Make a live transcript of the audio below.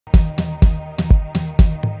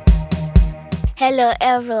Hello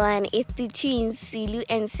everyone, it's the twins Silu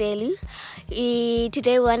and Selu.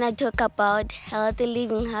 Today we want to talk about healthy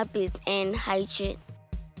living habits and hygiene.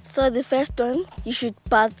 So the first one, you should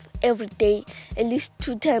bath every day, at least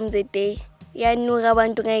 2 times a day. It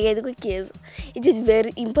is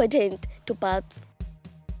very important to bath.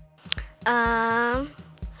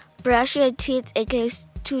 Brush your teeth at least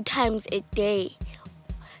 2 times a day.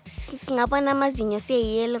 Singapore amazinyo say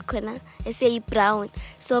yellow khona say brown,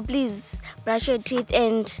 so please brush your teeth,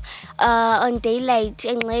 and on daylight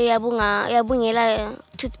enxe yabungela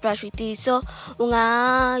toothbrush with it, so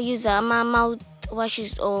unga use mouth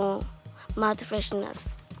washes or mouth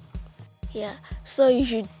fresheners. Yeah, so you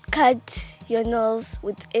should cut your nails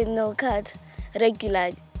with a nail cut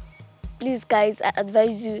regularly. Please guys, I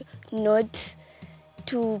advise you not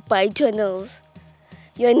to bite your nails.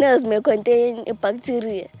 Your nails may contain a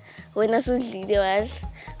bacteria when they wash,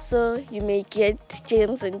 so you may get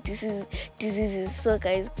germs and diseases. So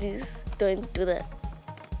guys, please don't do that.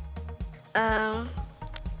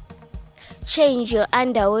 Change your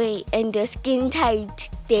underwear and your skin tight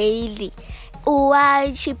daily.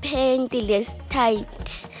 Wash panty less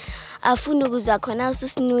tight.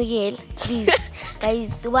 Please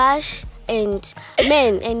guys, wash, and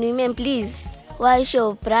men and women, please wash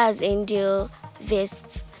your bras and your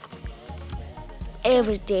vests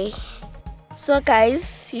every day. So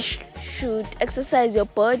guys, you should exercise your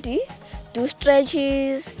body, do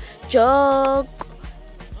stretches, jog,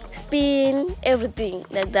 spin, everything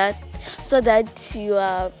like that, so that you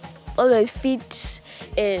are always fit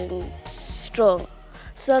and strong.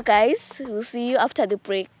 So guys, we'll see you after the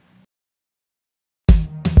break.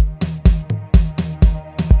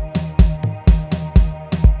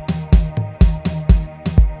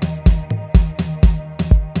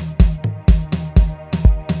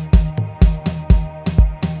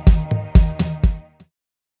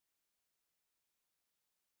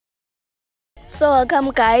 So welcome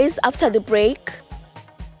guys after the break.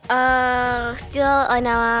 Still on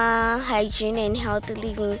our hygiene and healthy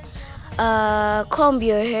living. Comb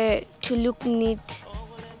your hair to look neat.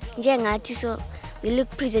 So we look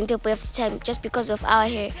presentable every time just because of our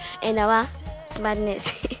hair and our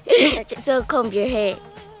smartness. So comb your hair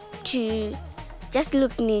to just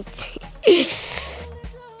look neat.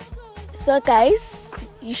 So guys,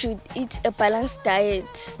 you should eat a balanced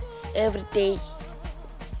diet every day.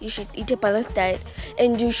 You should eat a balanced diet,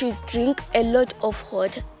 and you should drink a lot of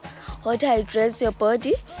water. Water hydrates your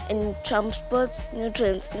body and transports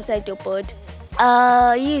nutrients inside your body.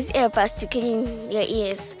 Use earbuds to clean your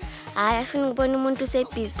ears. I think to say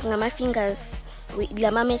peace my fingers with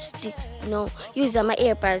my matchsticks. No, use my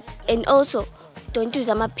earbuds, and also don't use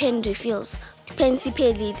my pen refills. Pensy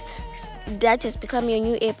lead. That has become your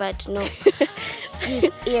new earbud. No. Use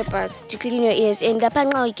earbuds to clean your ears, and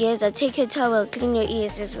take your towel, clean your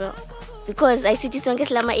ears as well, because I see this one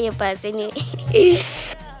get my earbuds anyway.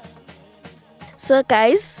 So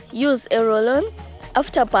guys, use a roll-on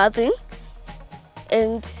after bathing,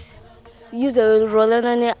 and use a roll-on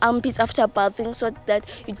on your armpits after bathing so that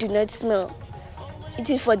you do not smell.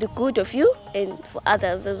 It is for the good of you and for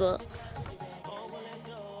others as well.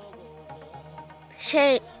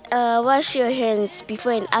 Wash your hands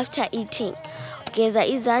before and after eating. Geza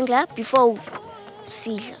izandla before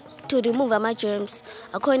sidla to remove ama germs.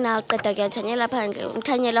 Akhona uqeda kuyathanyela phandle,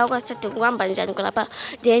 umthanyela ukwasithatha kuhamba njani khonapha,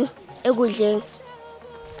 then ekudleni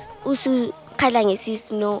usukhala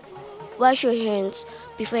ngesisi. No, wash your hands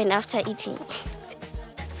before and after eating.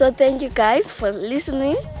 So thank you guys for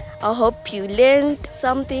listening. I hope you learned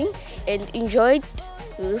something and enjoyed.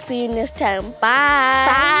 We'll see you next time. Bye.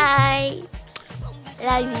 Bye.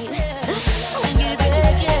 Love you.